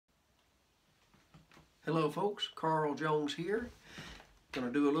Hello folks, Carl Jones here.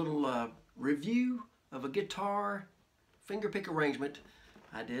 Gonna do a little review of a guitar fingerpick arrangement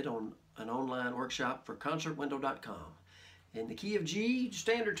I did on an online workshop for concertwindow.com. In the key of G,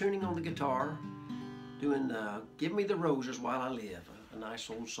 standard tuning on the guitar, doing Give Me the Roses While I Live, a nice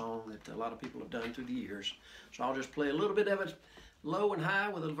old song that a lot of people have done through the years. So I'll just play a little bit of it low and high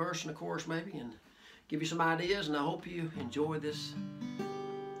with a verse and a chorus maybe, and give you some ideas, and I hope you enjoy this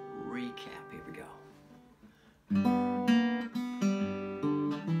recap. Here we go.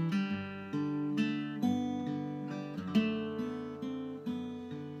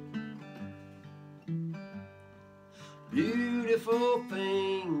 Beautiful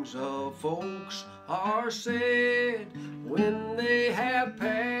things of folks are said when they have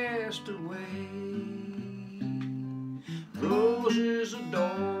passed away. Roses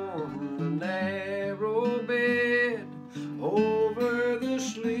adorn the narrow bed over the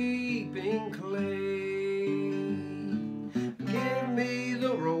sleeping clay. Give me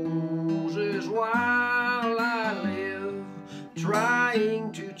the roses while I live,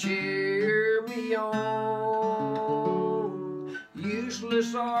 trying to cheer me on.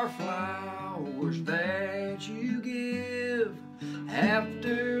 Useless are flowers that you give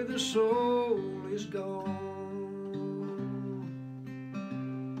after the soul is gone.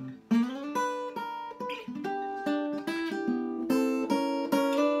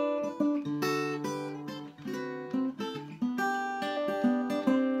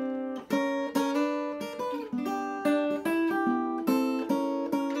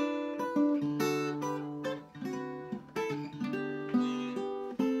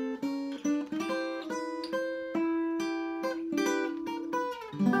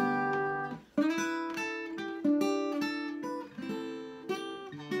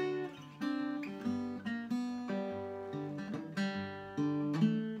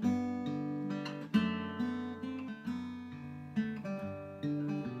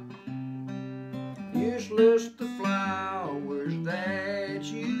 Useless the flowers that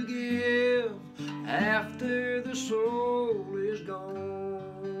you give after the soul is gone.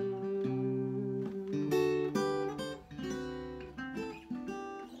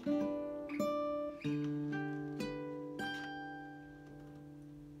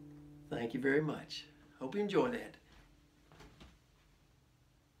 Thank you very much. Hope you enjoy that.